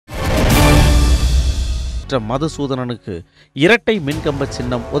பெற்ற மதுசூதனனுக்கு இரட்டை மின்கம்ப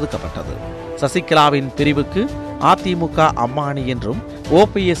சின்னம் ஒதுக்கப்பட்டது. சசிகலாவின் பிரிவுக்கு அதிமுக அம்மா அணி என்றும்,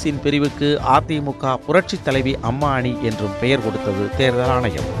 ஓபிஎஸ்ஸின் பிரிவுக்கு அதிமுக புரட்சித் தலைவி அம்மா அணி என்றும் பெயர் கொடுத்தது தேர்தல்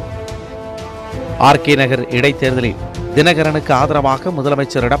ஆணையம். ஆர்கே நகர் இடைத்தேர்தலில் தினகரனுக்கு ஆதரவாக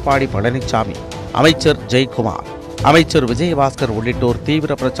முதலமைச்சர் எடப்பாடி பழனிசாமி, அமைச்சர் ஜெயக்குமார், அமைச்சர் விஜயபாஸ்கர் உள்ளிட்டோர்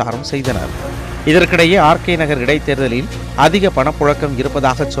தீவிர பிரச்சாரம் செய்தனர். இதற்கிடையே ஆர்கே நகர் இடைத்தேர்தலில் அதிக பணப்புழக்கம்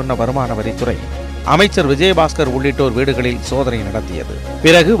இருப்பதாக சொன்ன வருமான வரித்துறை அமைச்சர் விஜயபாஸ்கர் உள்ளிட்டோர் வீடுகளில் சோதனை நடத்தியது.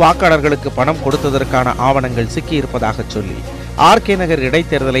 பிறகு வாக்காளர்களுக்கு பணம் கொடுத்ததற்கான ஆவணங்கள் சிக்கியிருப்பதாக சொல்லி ஆர்கே நகர்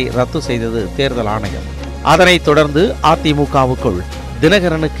இடைத்தேர்தலை ரத்து செய்தது தேர்தல் ஆணையம். அதனைத் தொடர்ந்து அதிமுகவுக்குள்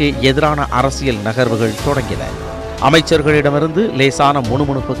தினகரனுக்கு எதிரான அரசியல் நகர்வுகள் தொடங்கின. அமைச்சர்களிடமிருந்து லேசான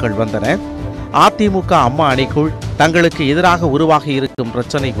முணுமுணுப்புகள் வந்தன. அதிமுக அம்மா அணிக்குள் தங்களுக்கு எதிராக உருவாகி இருக்கும்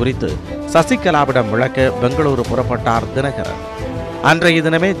பிரச்சனை குறித்து சசிகலாவிடம் விளக்க பெங்களூரு புறப்பட்டார் தினகரன். அன்றைய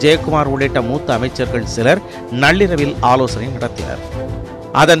தினமே ஜெயக்குமார் உள்ளிட்ட மூத்த அமைச்சர்கள் சிலர் நள்ளிரவில் ஆலோசனை நடத்தினர்.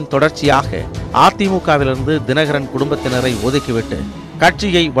 அதன் தொடர்ச்சியாக அதிமுகவிலிருந்து தினகரன் குடும்பத்தினரை ஒதுக்கிவிட்டு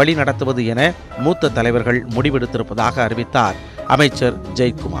கட்சியை வழிநடத்துவது என மூத்த தலைவர்கள் முடிவெடுத்திருப்பதாக அறிவித்தார் அமைச்சர்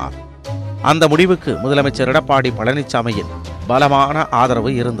ஜெயக்குமார். அந்த முடிவுக்கு முதலமைச்சர் எடப்பாடி பழனிசாமியின் பலமான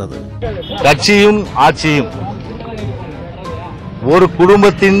ஆதரவு இருந்தது. கட்சியும் ஆட்சியும் ஒரு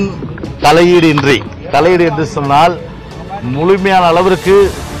குடும்பத்தின் தலையீடு என்று சொன்னால் முழுமையான அளவிற்கு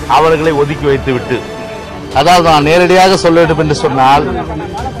அவர்களை ஒதுக்கி வைத்துவிட்டு, அதாவது நான் நேரடியாக சொல்ல வேண்டும் என்று சொன்னால்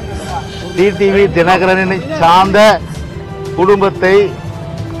டிடிவி தினகரனை சார்ந்த குடும்பத்தை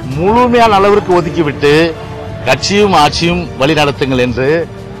முழுமையான அளவிற்கு ஒதுக்கிவிட்டு கட்சியும் ஆட்சியும் வழிநடத்துங்கள் என்று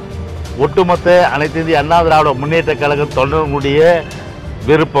ஒட்டுமொத்த அனைத்து இந்திய அண்ணா திராவிட முன்னேற்ற கழக தொண்டர்களுடைய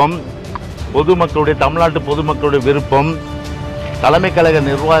விருப்பம், பொதுமக்களுடைய தமிழ்நாட்டு பொதுமக்களுடைய விருப்பம், தலைமை கழக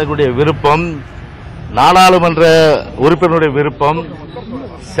நிர்வாகிகளுடைய விருப்பம், நாடாளுமன்ற உறுப்பினருடைய விருப்பம்,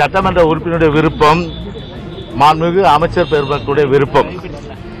 சட்டமன்ற உறுப்பினருடைய விருப்பம், மாண்புமிகு அமைச்சர் பெருமக்களுடைய விருப்பம்.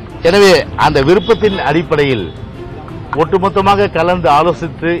 எனவே அந்த விருப்பத்தின் அடிப்படையில் ஒட்டுமொத்தமாக கலந்து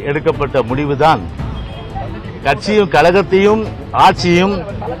ஆலோசித்து எடுக்கப்பட்ட முடிவுதான் கட்சியும் கழகத்தையும் ஆட்சியும்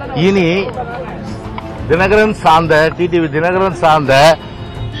இனி தினகரன் சார்ந்த டிடிவி தினகரன் சார்ந்த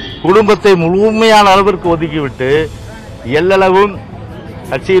குடும்பத்தை முழுமையான அளவிற்கு ஒதுக்கிவிட்டு எல்லளவும்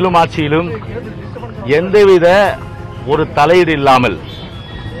கட்சியிலும் ஆட்சியிலும் எந்தவித ஒரு தலையீடு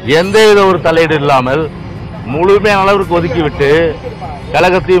இல்லாமல் முழுமையான அளவிற்கு ஒதுக்கிவிட்டு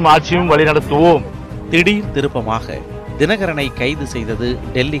கழகத்தையும் ஆட்சியும் வழிநடத்துவோம். திடீர் திருப்பமாக தினகரனை கைது செய்தது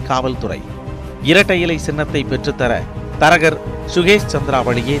டெல்லி காவல்துறை. இரட்டை இலை சின்னத்தை பெற்றுத்தர தரகர் சுகேஷ் சந்திரா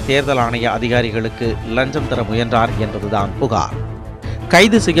வழியே தேர்தல் ஆணைய அதிகாரிகளுக்கு லஞ்சம் தர முயன்றார் என்பதுதான் புகார்.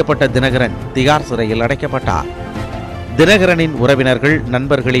 கைது செய்யப்பட்ட தினகரன் திகார் சிறையில் அடைக்கப்பட்டார். தினகரனின் உறவினர்கள்,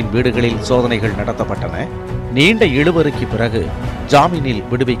 நண்பர்களின் வீடுகளில் சோதனைகள் நடத்தப்பட்டன. நீண்ட இழுபறிக்கு பிறகு ஜாமீனில்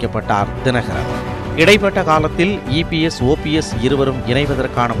விடுவிக்கப்பட்டார் தினகரன். இடைப்பட்ட காலத்தில் இபிஎஸ், ஓபிஎஸ் இருவரும்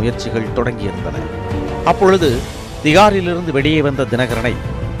இணைவதற்கான முயற்சிகள் தொடங்கியிருந்தன. அப்பொழுது திகாரிலிருந்து வெளியே வந்த தினகரனை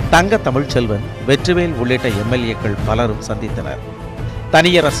தங்க தமிழ்ச்செல்வன், வெற்றிவேல் உள்ளிட்ட எம்எல்ஏக்கள் பலரும் சந்தித்தனர்.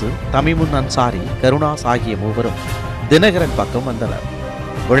 தனியரசு, தமிமுன் அன்சாரி, கருணாஸ் ஆகிய மூவரும் தினகரன் பக்கம் வந்தனர்.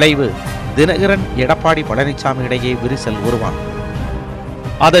 விளைவு தினகரன் எடப்பாடி பழனிசாமி இடையே விரிசல் உருவானது.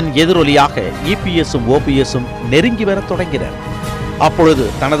 அதன் எதிரொலியாக இபிஎஸும் ஓபிஎஸும் நெருங்கி வரத் தொடங்கினர். அப்பொழுது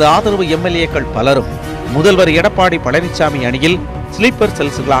தனது ஆதரவு எம்எல்ஏக்கள் பலரும் முதல்வர் எடப்பாடி பழனிசாமி அணியில் ஸ்லீப்பர்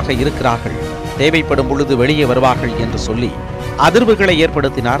செல்ஸ்களாக இருக்கிறார்கள், தேவைப்படும் பொழுது வெளியே வருவார்கள் என்று சொல்லி அதிர்வுகளை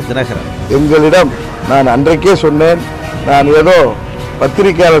ஏற்படுத்தினார் தினகரன். எங்களிடம் நான் அன்றைக்கே சொன்னேன், நான் ஏதோ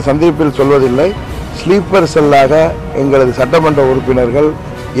பத்திரிகையாளர் சந்திப்பில் சொல்வதில்லை, ஸ்லீப்பர் செல்லாக எங்களது சட்டமன்ற உறுப்பினர்கள்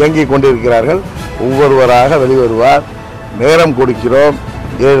இயங்கிக் கொண்டிருக்கிறார்கள், ஒவ்வொருவராக வெளிவருவார், நேரம் கொடுக்கிறோம்.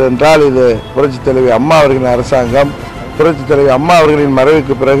 ஏனென்றால் இது புரட்சித் தலைவி அம்மா அவர்களின் அரசாங்கம். புரட்சித் தலைவி அம்மா அவர்களின்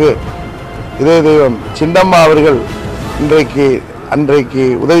மறைவுக்கு பிறகு இதே தெய்வம் சின்னம்மா அவர்கள் அன்றைக்கு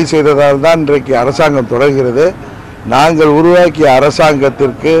உதவி செய்ததால் தான் இன்றைக்கு அரசாங்கம் தொடர்கிறது. நாங்கள் உருவாக்கிய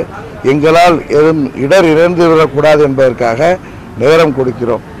அரசாங்கத்திற்கு எங்களால் எதுவும் இடர் இழந்து விடக்கூடாது என்பதற்காக நேரம்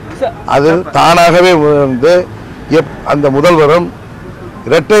கொடுக்கிறோம். அது தானாகவே உணர்ந்து அந்த முதல்வரும்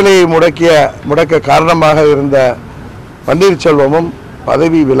இரட்டைலையை முடக்க காரணமாக இருந்த பன்னீர்செல்வமும்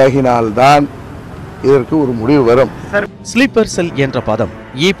பதவி விலகினால்தான் இதற்கு ஒரு முடிவு வரும். ஸ்லீப்பர் செல் என்ற பதம்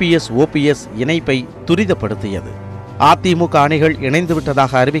இபிஎஸ், ஓபிஎஸ் இணைப்பை துரிதப்படுத்தியது. அதிமுக அணிகள்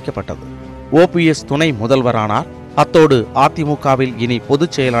இணைந்துவிட்டதாக அறிவிக்கப்பட்டது. ஓபிஎஸ் துணை முதல்வரானார். அத்தோடு அதிமுகவில் இனி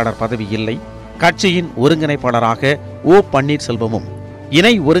பொதுச் செயலாளர் பதவி இல்லை. கட்சியின் ஒருங்கிணைப்பாளராக ஓ பன்னீர்செல்வமும்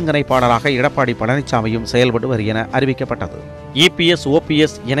இணை ஒருங்கிணைப்பாளராக எடப்பாடி பழனிசாமியும் செயல்படுவர் என அறிவிக்கப்பட்டது. இபிஎஸ்,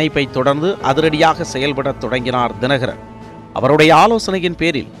 ஓபிஎஸ் இணைப்பை தொடர்ந்து அதிரடியாக செயல்பட தொடங்கினார் தினகரன். அவருடைய ஆலோசனையின்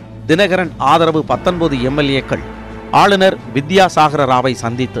பேரில் தினகரன் ஆதரவு 19 எம்எல்ஏக்கள் ஆளுநர் வித்யாசாகர ராவை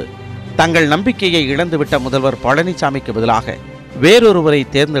சந்தித்து தங்கள் நம்பிக்கையை இழந்துவிட்ட முதல்வர் பழனிசாமிக்கு பதிலாக வேறொருவரை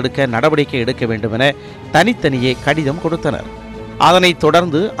தேர்ந்தெடுக்க நடவடிக்கை எடுக்க வேண்டும் என தனித்தனியே கடிதம் கொடுத்தனர். அதனைத்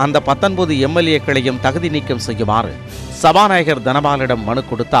தொடர்ந்து அந்த 19 எம்எல்ஏக்களையும் தகுதி நீக்கம் செய்யுமாறு சபாநாயகர் தனபாலிடம் மனு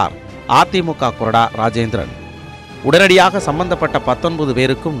கொடுத்தார் அதிமுக கொறடா ராஜேந்திரன். உடனடியாக சம்பந்தப்பட்ட 19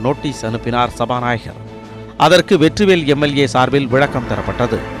 பேருக்கும் நோட்டீஸ் அனுப்பினார் சபாநாயகர். அதற்கு வெற்றிவேல் எம்எல்ஏ சார்பில் விளக்கம்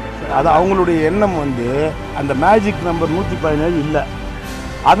தரப்பட்டது. அது அவங்களுடைய எண்ணம் அந்த மேஜிக் நம்பர் 117 இல்லை,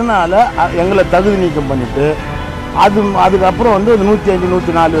 அதனால எங்களை தகுதி நீக்கம் பண்ணிட்டு அதுக்கப்புறம் அது 105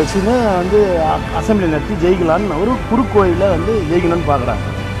 104 வச்சுன்னு அசம்பிளி நடத்தி ஜெயிக்கலான்னு ஒரு குறுக்கோயிலில் ஜெயிக்கணும்னு பார்க்குறாங்க.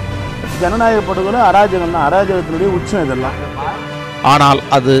 ஜனநாயக படுகொலை அராஜகம் தான், அராஜகத்தினுடைய உச்சம் இதெல்லாம். ஆனால்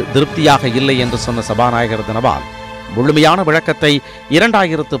அது திருப்தியாக இல்லை என்று சொன்ன சபாநாயகர் தனபால் முழுமையான விளக்கத்தை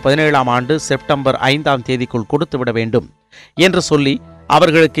 2017ஆம் ஆண்டு செப்டம்பர் 5ஆம் தேதிக்குள் கொடுத்துவிட வேண்டும் என்று சொல்லி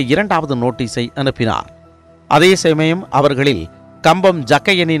அவர்களுக்கு 2வது நோட்டீஸை அனுப்பினார். அதே சமயம் அவர்களில் கம்பம்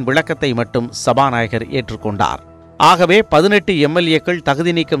ஜக்கையனின் விளக்கத்தை மட்டும் சபாநாயகர் ஏற்றுக்கொண்டார். ஆகவே 18 எம்எல்ஏக்கள்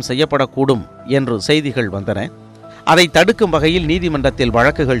தகுதி நீக்கம் செய்யப்படக்கூடும் என்று செய்திகள் வந்தன. அதை தடுக்கும் வகையில் நீதிமன்றத்தில்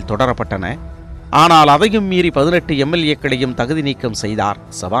வழக்குகள் தொடரப்பட்டன. ஆனால் அதையும் மீறி 18 எம்எல்ஏக்களையும் தகுதி நீக்கம் செய்தார்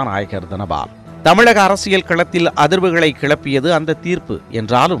சபாநாயகர் தனபால். தமிழக அரசியல் களத்தில் அதிர்வுகளை கிளப்பியது அந்த தீர்ப்பு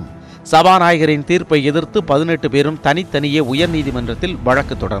என்றாலும் சபாநாயகரின் தீர்ப்பை எதிர்த்து 18 பேரும் தனித்தனியே உயர்நீதிமன்றத்தில்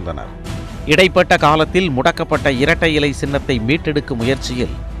வழக்கு தொடர்ந்தனர். இடைப்பட்ட காலத்தில் முடக்கப்பட்ட இரட்டை இலை சின்னத்தை மீட்டெடுக்கும்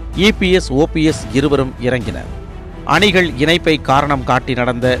முயற்சியில் EPS OPS இருவரும் இறங்கினர். அணிகள் இணைப்பை காரணம் காட்டி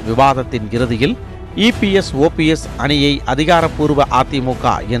நடந்த விவாதத்தின் இறுதியில் EPS OPS அணியை அதிகாரப்பூர்வ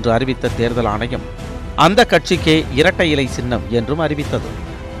அதிமுக என்று அறிவித்த தேர்தல் ஆணையம் அந்த கட்சிக்கே இரட்டை இலை சின்னம் என்றும் அறிவித்தது.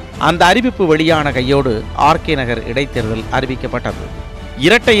 அந்த அறிவிப்பு வெளியான கையோடு RK நகர் இடைத்தேர்தல் அறிவிக்கப்பட்டது.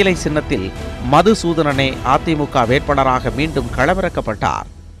 இரட்டை இலை சின்னத்தில் மதுசூதனனே அதிமுக வேட்பாளராக மீண்டும் களமிறக்கப்பட்டார்.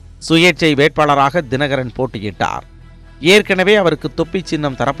 சுயேட்சை வேட்பாளராக தினகரன் போட்டியிட்டார். ஏற்கனவே அவருக்கு தொப்பி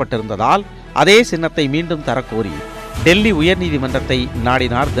சின்னம் தரப்பட்டிருந்ததால் அதே சின்னத்தை மீண்டும் தரக்கோரி டெல்லி உயர்நீதிமன்றத்தை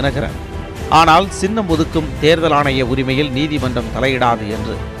நாடினார் தினகரன். ஆனால் சின்னம் ஒதுக்கும் தேர்தல் ஆணைய உரிமையில் நீதிமன்றம் தலையிடாது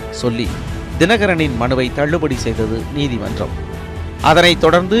என்று சொல்லி தினகரனின் மனுவை தள்ளுபடி செய்தது நீதிமன்றம். அதனைத்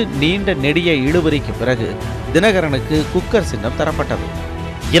தொடர்ந்து நீண்ட நெடிய இழுபறிக்கு பிறகு தினகரனுக்கு குக்கர் சின்னம் தரப்பட்டது.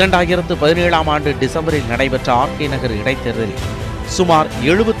 2017ஆம் ஆண்டு டிசம்பரில் நடைபெற்ற RK நகர் இடைத்தேர்தலில் சுமார்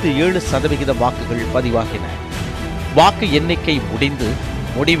 77% வாக்குகள் பதிவாகின. வாக்கு எண்ணிக்கை முடிந்து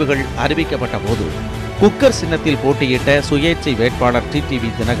முடிவுகள் அறிவிக்கப்பட்ட போது குக்கர் சின்னத்தில் போட்டியிட்ட சுயேட்சை வேட்பாளர் TTV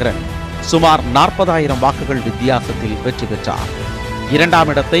தினகரன் சுமார் 40,000 வாக்குகள் வித்தியாசத்தில் வெற்றி பெற்றார்.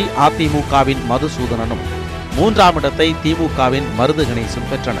 2ஆம் இடத்தை அதிமுகவின் மதுசூதனனும் 3ஆம் இடத்தை திமுகவின் மருது கணேசும்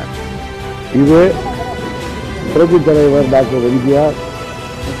பெற்றனர். இது புரட்சித் தலைவர் டாக்டர் எம்ஜிஆர்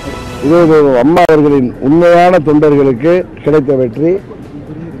அம்மா அவர்களின் உண்மையான தொண்டர்களுக்கு கிடைத்த வெற்றி.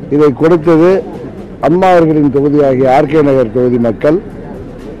 இதை கொடுத்தது அம்மா அவர்களின் தொகுதியாகிய RK நகர் தொகுதி மக்கள்.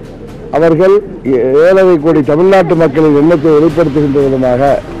 அவர்கள் 7.5 கோடி தமிழ்நாட்டு மக்களின் எண்ணத்தை வெளிப்படுத்துகின்ற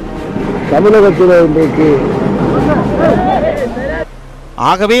விதமாக தமிழகத்தில் இன்றைக்கு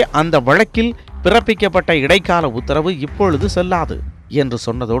ஆகவே அந்த வழக்கில் பிறப்பிக்கப்பட்ட இடைக்கால உத்தரவு இப்பொழுது செல்லாது என்று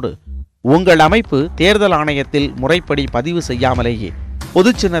சொன்னதோடு உங்கள் அமைப்பு தேர்தல் ஆணையத்தில் முறைப்படி பதிவு செய்யாமலேயே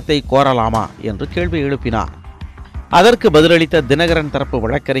பொது சின்னத்தை கோரலாமா என்று கேள்வி எழுப்பினார். அதற்கு பதிலளித்த தினகரன் தரப்பு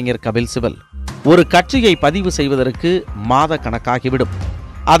வழக்கறிஞர் கபில் சிபல், ஒரு கட்சியை பதிவு செய்வதற்கு மாத கணக்காகிவிடும்,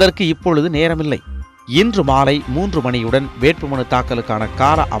 அதற்கு இப்பொழுது நேரமில்லை. இன்று மாலை 3 மணியுடன் வேட்புமனு தாக்கலுக்கான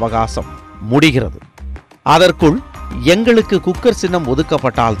கால அவகாசம் முடிகிறது. அதற்குள் எங்களுக்கு குக்கர் சின்னம்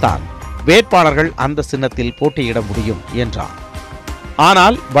ஒதுக்கப்பட்டால்தான் வேட்பாளர்கள் அந்த சின்னத்தில் போட்டியிட முடியும் என்றார்.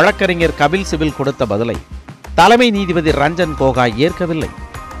 ஆனால் வழக்கறிஞர் கபில் சிபில் கொடுத்த பதிலை தலைமை நீதிபதி ரஞ்சன் கோகாய் ஏற்கவில்லை.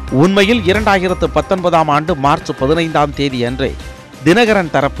 உண்மையில் 2019ஆம் ஆண்டு மார்ச் 15ஆம் தேதி அன்றே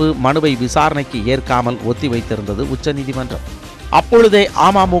தினகரன் தரப்பு மனுவை விசாரணைக்கு ஏற்காமல் ஒத்திவைத்திருந்தது உச்சநீதிமன்றம். அப்பொழுதே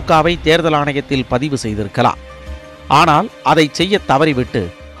அமமுகவை தேர்தல் ஆணையத்தில் பதிவு செய்திருக்கலாம். ஆனால் அதை செய்ய தவறிவிட்டு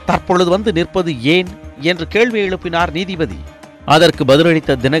தற்பொழுது வந்து நிற்பது ஏன் என்று கேள்வி எழுப்பினார் நீதிபதி. அதற்கு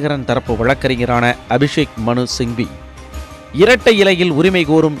பதிலளித்த தினகரன் தரப்பு வழக்கறிஞரான அபிஷேக் மனு சிங்வி, இரட்டை இலையில் உரிமை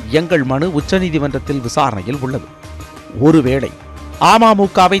கோரும் எங்கள் மனு உச்சநீதிமன்றத்தில் விசாரணையில் உள்ளது. ஒருவேளை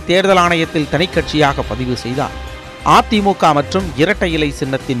அமமுகவை தேர்தல் ஆணையத்தில் தனிக்கட்சியாக பதிவு செய்தால் அதிமுக மற்றும் இரட்டை இலை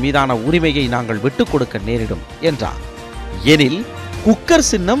சின்னத்தின் மீதான உரிமையை நாங்கள் விட்டுக் கொடுக்க நேரிடும் என்றார். எனில் குக்கர்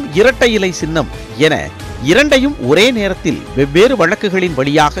சின்னம் இரட்டை இலை சின்னம் என இரண்டையும் ஒரே நேரத்தில் வெவ்வேறு வழக்குகளின்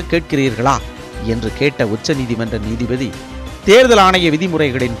வழியாக கேட்கிறீர்களா என்று கேட்ட உச்சநீதிமன்ற நீதிபதி, தேர்தல் ஆணைய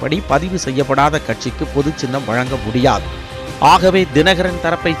விதிமுறைகளின்படி பதிவு செய்யப்படாத கட்சிக்கு பொது சின்னம் வழங்க முடியாது. ஆகவே தினகரன்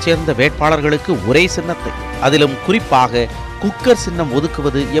தரப்பைச் சேர்ந்த வேட்பாளர்களுக்கு ஒரே சின்னத்தை, அதிலும் குறிப்பாக குக்கர் சின்னம்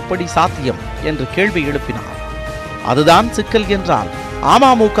ஒதுக்குவது எப்படி சாத்தியம் என்று கேள்வி எழுப்பினார். அதுதான் சிக்கல் என்றால்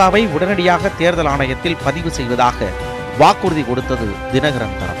அமமுகவை உடனடியாக தேர்தல் ஆணையத்தில் பதிவு செய்வதாக வாக்குறுதி கொடுத்தது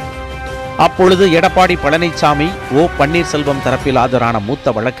தினகரன் தரப்பு. அப்பொழுது எடப்பாடி பழனிசாமி, ஓ பன்னீர்செல்வம் தரப்பில் ஆஜரான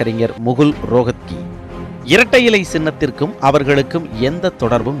மூத்த வழக்கறிஞர் முகுல் ரோஹத்கி இரட்டை இலை சின்னத்திற்கும் அவர்களுக்கும் எந்த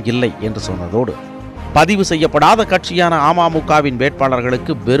தொடர்பும் இல்லை என்று சொன்னதோடு, பதிவு செய்யப்படாத கட்சியான அமமுகவின்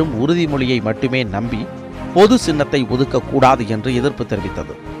வேட்பாளர்களுக்கு வெறும் உறுதிமொழியை மட்டுமே நம்பி பொது சின்னத்தை ஒதுக்கக்கூடாது என்று எதிர்ப்பு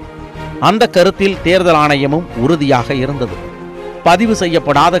தெரிவித்தது. அந்த கருத்தில் தேர்தல் ஆணையமும் உறுதியாக இருந்தது. பதிவு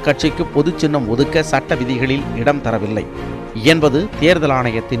செய்யப்படாத கட்சிக்கு பொது சின்னம் ஒதுக்க சட்ட விதிகளில் இடம் தரவில்லை என்பது தேர்தல்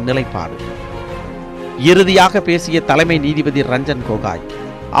ஆணையத்தின் நிலைப்பாடு. இறுதியாக பேசிய தலைமை நீதிபதி ரஞ்சன் கோகாய்,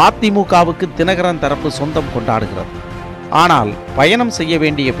 அதிமுகவுக்கு தினகரன் தரப்பு சொந்தம் கொண்டாடுகிறது. ஆனால் பயணம் செய்ய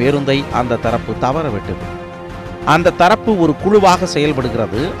வேண்டிய பேருந்தை அந்த தரப்பு தவறவிட்டது. அந்த தரப்பு ஒரு குழுவாக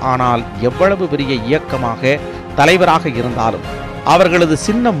செயல்படுகிறது. ஆனால் எவ்வளவு பெரிய இயக்கமாக தலைவராக இருந்தாலும் அவர்களது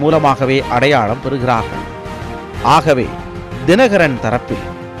சின்னம் மூலமாகவே அடையாளம் பெறுகிறார்கள். ஆகவே தினகரன் தரப்பில்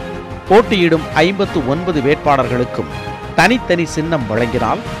போட்டியிடும் 59 வேட்பாளர்களுக்கும் தனித்தனி சின்னம்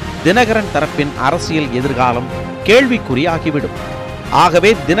வழங்கினால் தினகரன் தரப்பின் அரசியல் எதிர்காலம் கேள்விக்குறியாகிவிடும். ஆகவே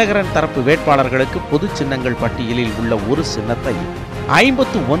தினகரன் தரப்பு வேட்பாளர்களுக்கு பொது சின்னங்கள் பட்டியலில் உள்ள ஒரு சின்னத்தை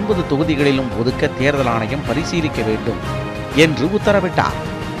 59 தொகுதிகளிலும் ஒதுக்க தேர்தல் ஆணையம் பரிசீலிக்க வேண்டும் என்று உத்தரவிட்டார்.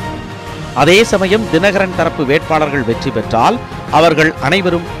 அதே சமயம் தினகரன் தரப்பு வேட்பாளர்கள் வெற்றி பெற்றால் அவர்கள்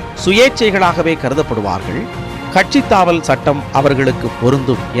அனைவரும் சுயேட்சைகளாகவே கருதப்படுவார்கள். கட்சித்தாவல் சட்டம் அவர்களுக்கு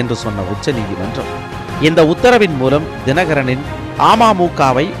பொருந்தும் என்று சொன்ன உச்சநீதிமன்றம் இந்த உத்தரவின் மூலம் தினகரனின்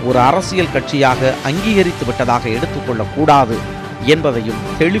அமமுகவை ஒரு அரசியல் கட்சியாக அங்கீகரித்து விட்டதாக எடுத்துக்கொள்ளக்கூடாது என்பதையும்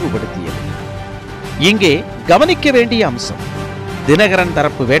தெளிவுபடுத்தியது. இங்கே கவனிக்க வேண்டிய அம்சம், தினகரன்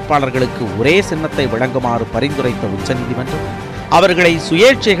தரப்பு வேட்பாளர்களுக்கு ஒரே சின்னத்தை வழங்குமாறு பரிந்துரைத்த உச்சநீதிமன்றம் அவர்களை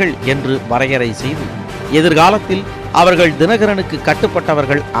சுயேட்சைகள் என்று வரையறை செய்து எதிர்காலத்தில் அவர்கள் தினகரனுக்கு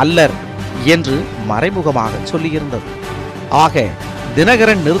கட்டுப்பட்டவர்கள் அல்லர் என்று மறைமுகமாக சொல்லியிருந்தது. ஆக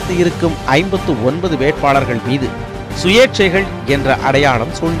தினகரன் நிறுத்தியிருக்கும் 59 வேட்பாளர்கள் மீது சுயேட்சைகள் என்ற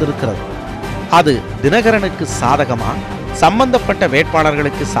அடையாளம் சூழ்ந்திருக்கிறது. அது தினகரனுக்கு சாதகமா, சம்பந்தப்பட்ட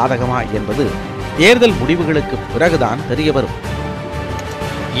வேட்பாளர்களுக்கு சாதகமா என்பது தேர்தல் முடிவுகளுக்கு பிறகுதான் தெரியவரும்.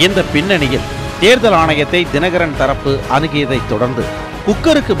 இந்த பின்னணியில் தேர்தல் ஆணையத்தை தினகரன் தரப்பு அணுகியதைத் தொடர்ந்து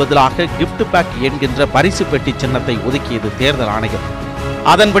குக்கருக்கு பதிலாக கிஃப்ட் பேக் என்கின்ற பரிசு பெட்டி சின்னத்தை ஒதுக்கியது தேர்தல் ஆணையம்.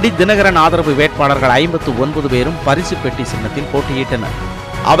 அதன்படி தினகரன் ஆதரவு வேட்பாளர்கள் 59 பேரும் பரிசு பெட்டி சின்னத்தில் போட்டியிட்டனர்.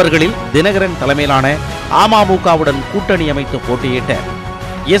 அவர்களில் தினகரன் தலைமையிலான அமமுகவுடன் கூட்டணி அமைத்து போட்டியிட்ட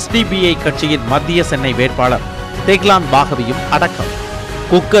SDPI கட்சியின் மத்திய சென்னை வேட்பாளர் தெக்லான் பாகவியும் அடக்கம்.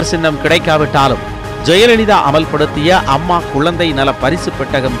 குக்கர் சின்னம் கிடைக்காவிட்டாலும் ஜெயலலிதா அமல்படுத்திய அம்மா குழந்தை நல பரிசு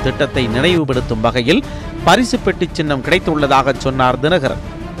பெட்டகம் திட்டத்தை நினைவுபடுத்தும் வகையில் பரிசு பெட்டி சின்னம் கிடைத்துள்ளதாக சொன்னார் தினகரன்.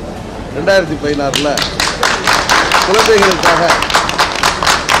 2016 குழந்தைகளுக்காக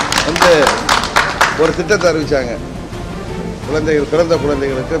ஒரு திட்டத்தை அறிவிச்சாங்க. பிறந்த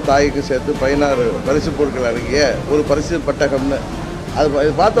குழந்தைகளுக்கு தாய்க்கு சேர்த்து 16 பரிசு பொருட்கள் அடங்கிய ஒரு பரிசு பெட்டகம்னு அது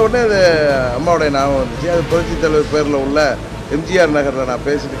பார்த்த உடனே அது அம்மாவுடைய ஞாபகம் வந்துச்சு. அது புரட்சித் தலைவர் பேரில் உள்ள எம்ஜிஆர் நகரில் நான்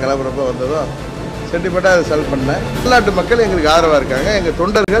பேசிட்டு கிளம்புறப்ப வந்ததோ சென்டிமெண்ட்டாக அதை செல் பண்ணேன். தமிழ்நாட்டு மக்கள் எங்களுக்கு ஆதரவாக இருக்காங்க. எங்கள்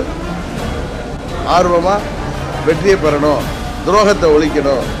தொண்டர்கள் ஆர்வமாக வெற்றியை பெறணும், துரோகத்தை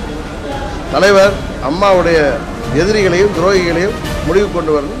ஒழிக்கணும், தலைவர் அம்மாவுடைய எதிரிகளையும் துரோகிகளையும் முடிவு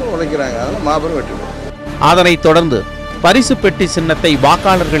கொண்டு வரணும்னு உழைக்கிறாங்க. அதனால் மாபெரும் வெற்றி பெறும். அதனைத் தொடர்ந்து பரிசு பெட்டி சின்னத்தை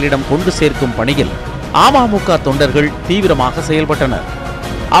வாக்காளர்களிடம் கொண்டு சேர்க்கும் பணியில் அமமுக தொண்டர்கள் தீவிரமாக செயல்பட்டனர்.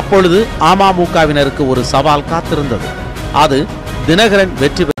 அப்பொழுது அமமுகவினருக்கு ஒரு சவால் காத்திருந்தது. அது தினகரன்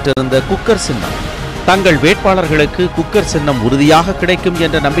வெற்றி பெற்றிருந்த குக்கர் சின்னம். தங்கள் வேட்பாளர்களுக்கு குக்கர் சின்னம் உறுதியாக கிடைக்கும்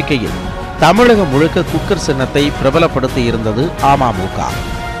என்ற நம்பிக்கையில் தமிழகம் முழுக்க குக்கர் சின்னத்தை பிரபலப்படுத்தி இருந்தது அமமுக.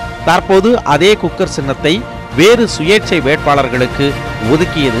 தற்போது அதே குக்கர் சின்னத்தை வேறு சுயேட்சை வேட்பாளர்களுக்கு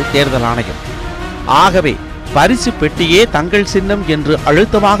ஒதுக்கியது தேர்தல் ஆணையம். ஆகவே பரிசு பெட்டியே தங்கள் சின்னம் என்று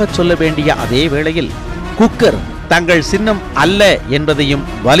அழுத்தமாக சொல்ல வேண்டிய அதே வேளையில் குக்கர் தங்கள் சின்னம் அல்ல என்பதையும்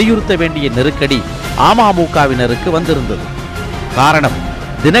வலியுறுத்த வேண்டிய நெருக்கடி அமமுகவினருக்கு வந்திருந்தது. காரணம்,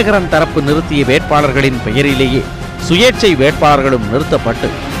 தினகரன் தரப்பு நிறுத்திய வேட்பாளர்களின் பெயரிலேயே சுயேட்சை வேட்பாளர்களும் நிறுத்தப்பட்டு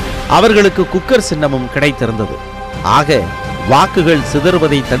அவர்களுக்கு குக்கர் சின்னமும் கிடைத்திருந்தது. ஆக வாக்குகள்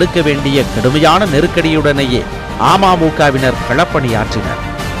சிதறுவதை தடுக்க வேண்டிய கடுமையான நெருக்கடியுடனேயே அமமுகவினர் களப்பணியாற்றினர்.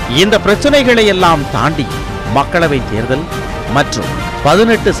 இந்த பிரச்சனைகளை எல்லாம் தாண்டி மக்களவை தேர்தல் மற்றும்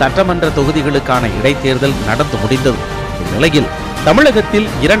 18 சட்டமன்ற தொகுதிகளுக்கான இடைத்தேர்தல் நடந்து முடிந்தது. இந்நிலையில் தமிழகத்தில்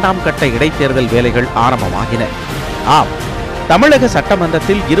 2ஆம் கட்ட இடைத்தேர்தல் வேலைகள் ஆரம்பமாகின. ஆம், தமிழக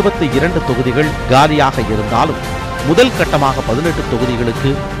சட்டமன்றத்தில் 22 தொகுதிகள் காலியாக இருந்தாலும் முதல் கட்டமாக 18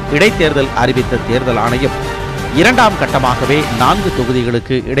 தொகுதிகளுக்கு இடைத்தேர்தல் அறிவித்த தேர்தல் ஆணையம் 2ஆம் கட்டமாகவே 4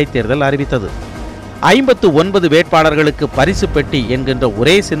 தொகுதிகளுக்கு இடைத்தேர்தல் அறிவித்தது. 59 வேட்பாளர்களுக்கு பரிசு பெட்டி என்கின்ற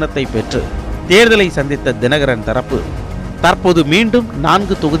ஒரே சின்னத்தை பெற்று தேர்தலை சந்தித்த தினகரன் தரப்பு தற்போது மீண்டும்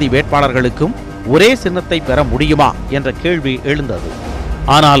 4 தொகுதி வேட்பாளர்களுக்கும் ஒரே சின்னத்தை பெற முடியுமா என்ற கேள்வி எழுந்தது.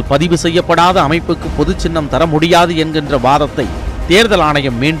 ஆனால் பதிவு செய்யப்படாத அமைப்புக்கு பொது சின்னம் தர முடியாது என்கின்ற வாதத்தை தேர்தல்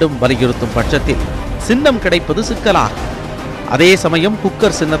ஆணையம் மீண்டும் வலியுறுத்தும் பட்சத்தில் சின்னம் கிடைப்பது சிக்கலாகும். அதே சமயம்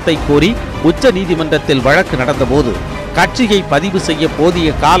குக்கர் சின்னத்தை கோரி உச்ச நீதிமன்றத்தில் வழக்கு நடந்தபோது கட்சியை பதிவு செய்ய போதிய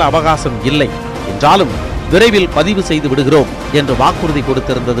கால அவகாசம் இல்லை என்றாலும் விரைவில் பதிவு செய்து விடுகிறோம் என்று வாக்குறுதி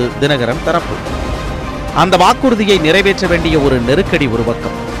கொடுத்திருந்தது தினகரன் தரப்பு. அந்த வாக்குறுதியை நிறைவேற்ற வேண்டிய ஒரு நெருக்கடி ஒரு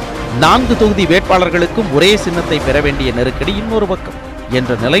பக்கம், 4 தொகுதி வேட்பாளர்களுக்கும் ஒரே சின்னத்தை பெற வேண்டிய நெருக்கடி இன்னொரு பக்கம்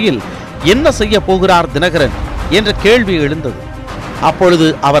என்ற நிலையில் என்ன செய்ய போகிறார் தினகரன் என்ற கேள்வி எழுந்தது. அப்பொழுது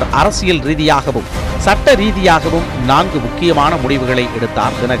அவர் அரசியல் ரீதியாகவும் சட்ட ரீதியாகவும் 4 முக்கியமான முடிவுகளை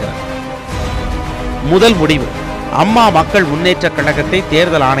எடுத்தார் தினகரன். முதல் முடிவு, அம்மா மக்கள் முன்னேற்ற கழகத்தை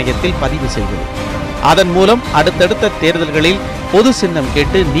தேர்தல் ஆணையத்தில் பதிவு செய்வது. அதன் மூலம் அடுத்தடுத்த தேர்தல்களில் பொது சின்னம்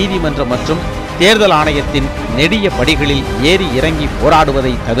கேட்டு நீதிமன்றம் மற்றும் தேர்தல் ஆணையத்தின் நெடிய படிகளில் ஏறி இறங்கி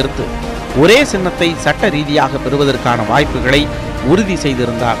போராடுவதை தவிர்த்து ஒரே சின்னத்தை சட்ட ரீதியாக பெறுவதற்கான வாய்ப்புகளை உறுதி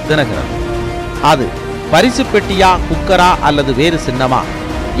செய்திருந்தார் தினகரன். அது பரிசு பெட்டியா, குக்கரா அல்லது வேறு சின்னமா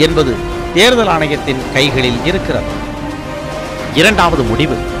என்பது தேர்தல் ஆணையத்தின் கைகளில் இருக்கிறது. இரண்டாவது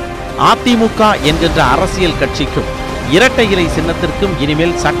முடிவு, அதிமுக என்கின்ற அரசியல் கட்சிக்கும் இரட்டை இலை சின்னத்திற்கும்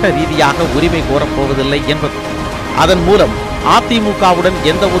இனிமேல் சட்ட ரீதியாக உரிமை கோரப்போவதில்லை என்பது. அதன் மூலம் அதிமுகவுடன்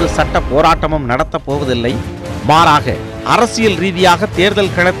எந்த ஒரு சட்ட போராட்டமும் நடத்தப் போவதில்லை. மாறாக அரசியல் ரீதியாக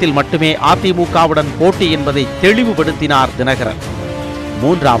தேர்தல் களத்தில் மட்டுமே அதிமுகவுடன் போட்டி என்பதை தெளிவுபடுத்தினார் தினகரன்.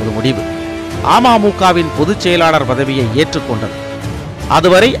 மூன்றாவது முடிவு, அமமுகவின் பொதுச் செயலாளர் பதவியை ஏற்றுக்கொண்டது.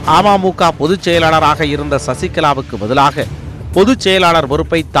 அதுவரை அமமுக பொதுச் செயலாளராக இருந்த சசிகலாவுக்கு பதிலாக பொதுச் செயலாளர்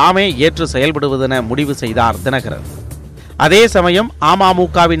பொறுப்பை தாமே ஏற்று செயல்படுவதென முடிவு செய்தார் தினகரன். அதே சமயம்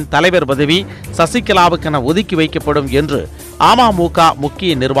அமமுகவின் தலைவர் பதவி சசிகலாவுக்கென ஒதுக்கி வைக்கப்படும் என்று அமமுக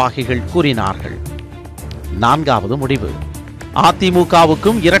முக்கிய நிர்வாகிகள் கூறினார்கள். நான்காவது முடிவு,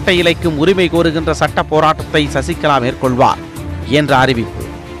 அதிமுகவுக்கும் இரட்டை இலைக்கும் உரிமை கோருகின்ற சட்ட போராட்டத்தை சசிகலா மேற்கொள்வார் என்ற அறிவிப்பு.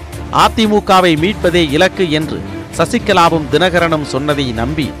 அதிமுகவை மீட்பதே இலக்கு என்று சசிகலாவும் தினகரனும் சொன்னதை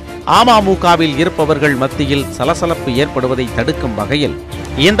நம்பி அமமுகவில் இருப்பவர்கள் மத்தியில் சலசலப்பு ஏற்படுவதை தடுக்கும் வகையில்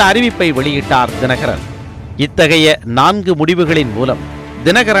இந்த அறிவிப்பை வெளியிட்டார் தினகரன். இத்தகைய 4 முடிவுகளின் மூலம்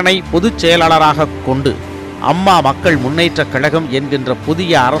தினகரனை பொதுச் செயலாளராக கொண்டு அம்மா மக்கள் முன்னேற்ற கழகம் என்கின்ற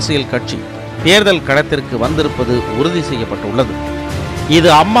புதிய அரசியல் கட்சி தேர்தல் களத்திற்கு வந்திருப்பது உறுதி செய்யப்பட்டுள்ளது. இது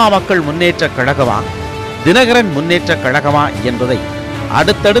அம்மா மக்கள் முன்னேற்ற கழகமா, தினகரன் முன்னேற்ற கழகமா என்பதை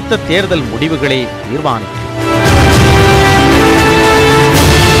அடுத்தடுத்த தேர்தல் முடிவுகளே தீர்மானிக்கும்.